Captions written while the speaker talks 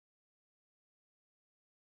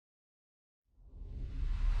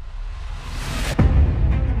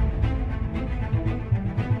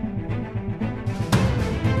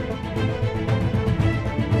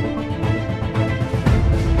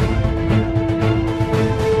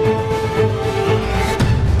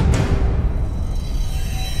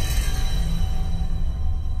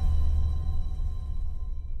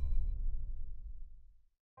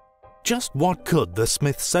just what could the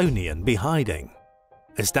Smithsonian be hiding?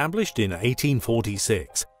 Established in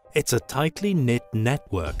 1846, it's a tightly knit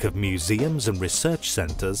network of museums and research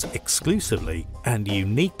centers exclusively and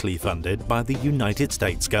uniquely funded by the United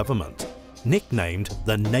States government. Nicknamed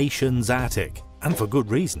the Nation's Attic, and for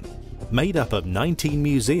good reason. Made up of 19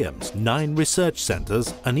 museums, 9 research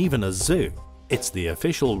centers, and even a zoo, it's the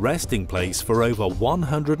official resting place for over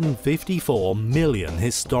 154 million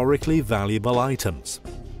historically valuable items.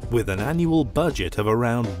 With an annual budget of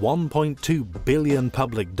around $1.2 billion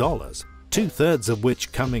public dollars, 2/3 of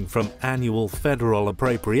which coming from annual federal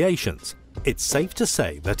appropriations, it's safe to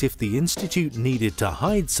say that if the Institute needed to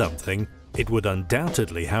hide something, it would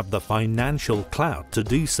undoubtedly have the financial clout to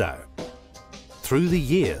do so. Through the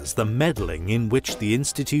years, the meddling in which the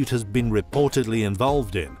Institute has been reportedly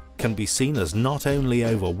involved in can be seen as not only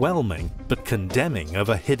overwhelming, but condemning of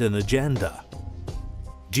a hidden agenda.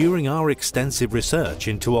 During our extensive research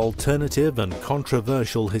into alternative and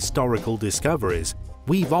controversial historical discoveries,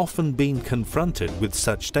 we've often been confronted with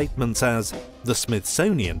such statements as, "The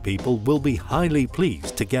Smithsonian people will be highly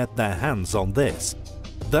pleased to get their hands on this."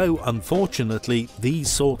 Though unfortunately these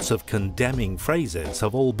sorts of condemning phrases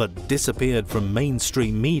have all but disappeared from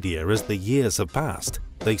mainstream media as the years have passed,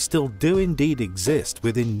 they still do indeed exist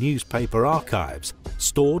within newspaper archives,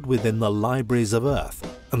 stored within the libraries of Earth,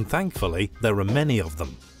 and thankfully there are many of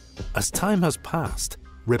them. As time has passed,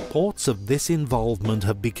 reports of this involvement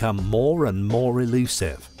have become more and more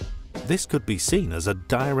elusive. This could be seen as a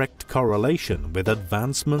direct correlation with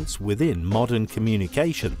advancements within modern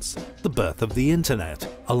communications, the birth of the Internet,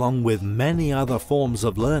 along with many other forms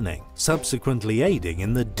of learning, subsequently aiding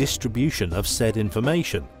in the distribution of said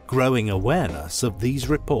information, growing awareness of these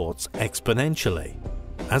reports exponentially.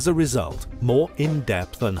 As a result, more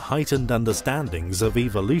in-depth and heightened understandings of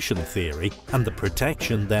evolution theory and the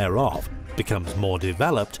protection thereof becomes more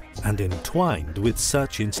developed and entwined with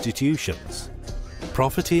such institutions.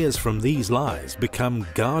 Profiteers from these lies become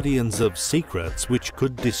guardians of secrets which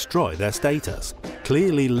could destroy their status,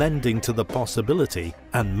 clearly lending to the possibility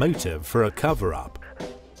and motive for a cover-up.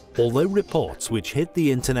 Although reports which hit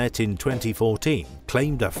the internet in 2014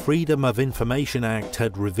 claimed a Freedom of Information Act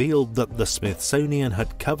had revealed that the Smithsonian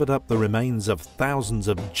had covered up the remains of thousands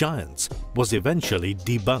of giants was eventually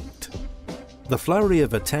debunked. The flurry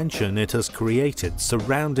of attention it has created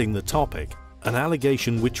surrounding the topic, an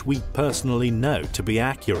allegation which we personally know to be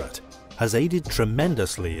accurate, has aided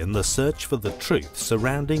tremendously in the search for the truth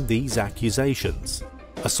surrounding these accusations.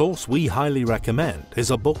 A source we highly recommend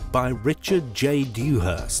is a book by Richard J.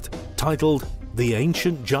 Dewhurst, titled The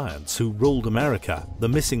Ancient Giants Who Ruled America, The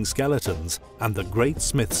Missing Skeletons, and the Great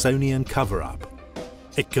Smithsonian Cover-Up.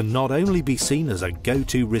 It can not only be seen as a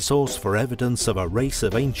go-to resource for evidence of a race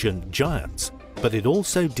of ancient giants, but it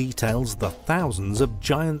also details the thousands of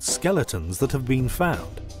giant skeletons that have been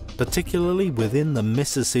found, particularly within the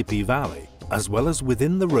Mississippi Valley, as well as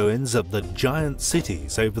within the ruins of the giant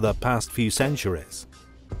cities over the past few centuries.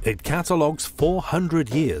 It catalogues 400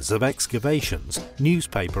 years of excavations,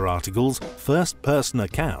 newspaper articles, first-person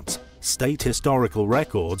accounts, state historical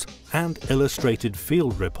records, and illustrated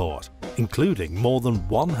field report, including more than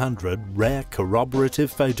 100 rare corroborative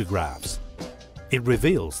photographs. It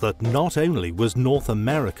reveals that not only was North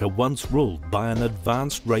America once ruled by an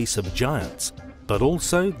advanced race of giants, but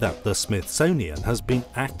also that the Smithsonian has been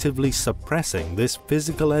actively suppressing this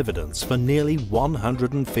physical evidence for nearly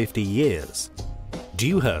 150 years.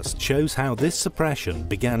 Dewhurst shows how this suppression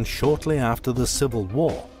began shortly after the Civil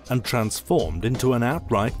War and transformed into an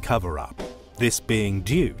outright cover-up, this being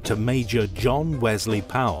due to Major John Wesley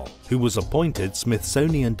Powell, who was appointed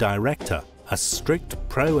Smithsonian Director, a strict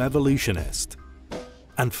pro-evolutionist.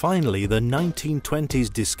 And finally, the 1920s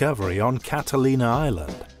discovery on Catalina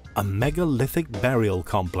Island, a megalithic burial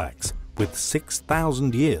complex with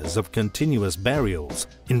 6,000 years of continuous burials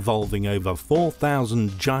involving over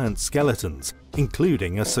 4,000 giant skeletons,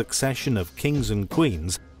 including a succession of kings and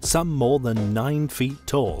queens, some more than 9 feet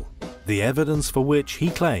tall, the evidence for which he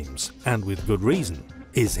claims, and with good reason,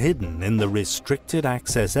 is hidden in the restricted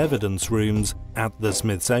access evidence rooms at the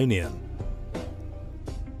Smithsonian.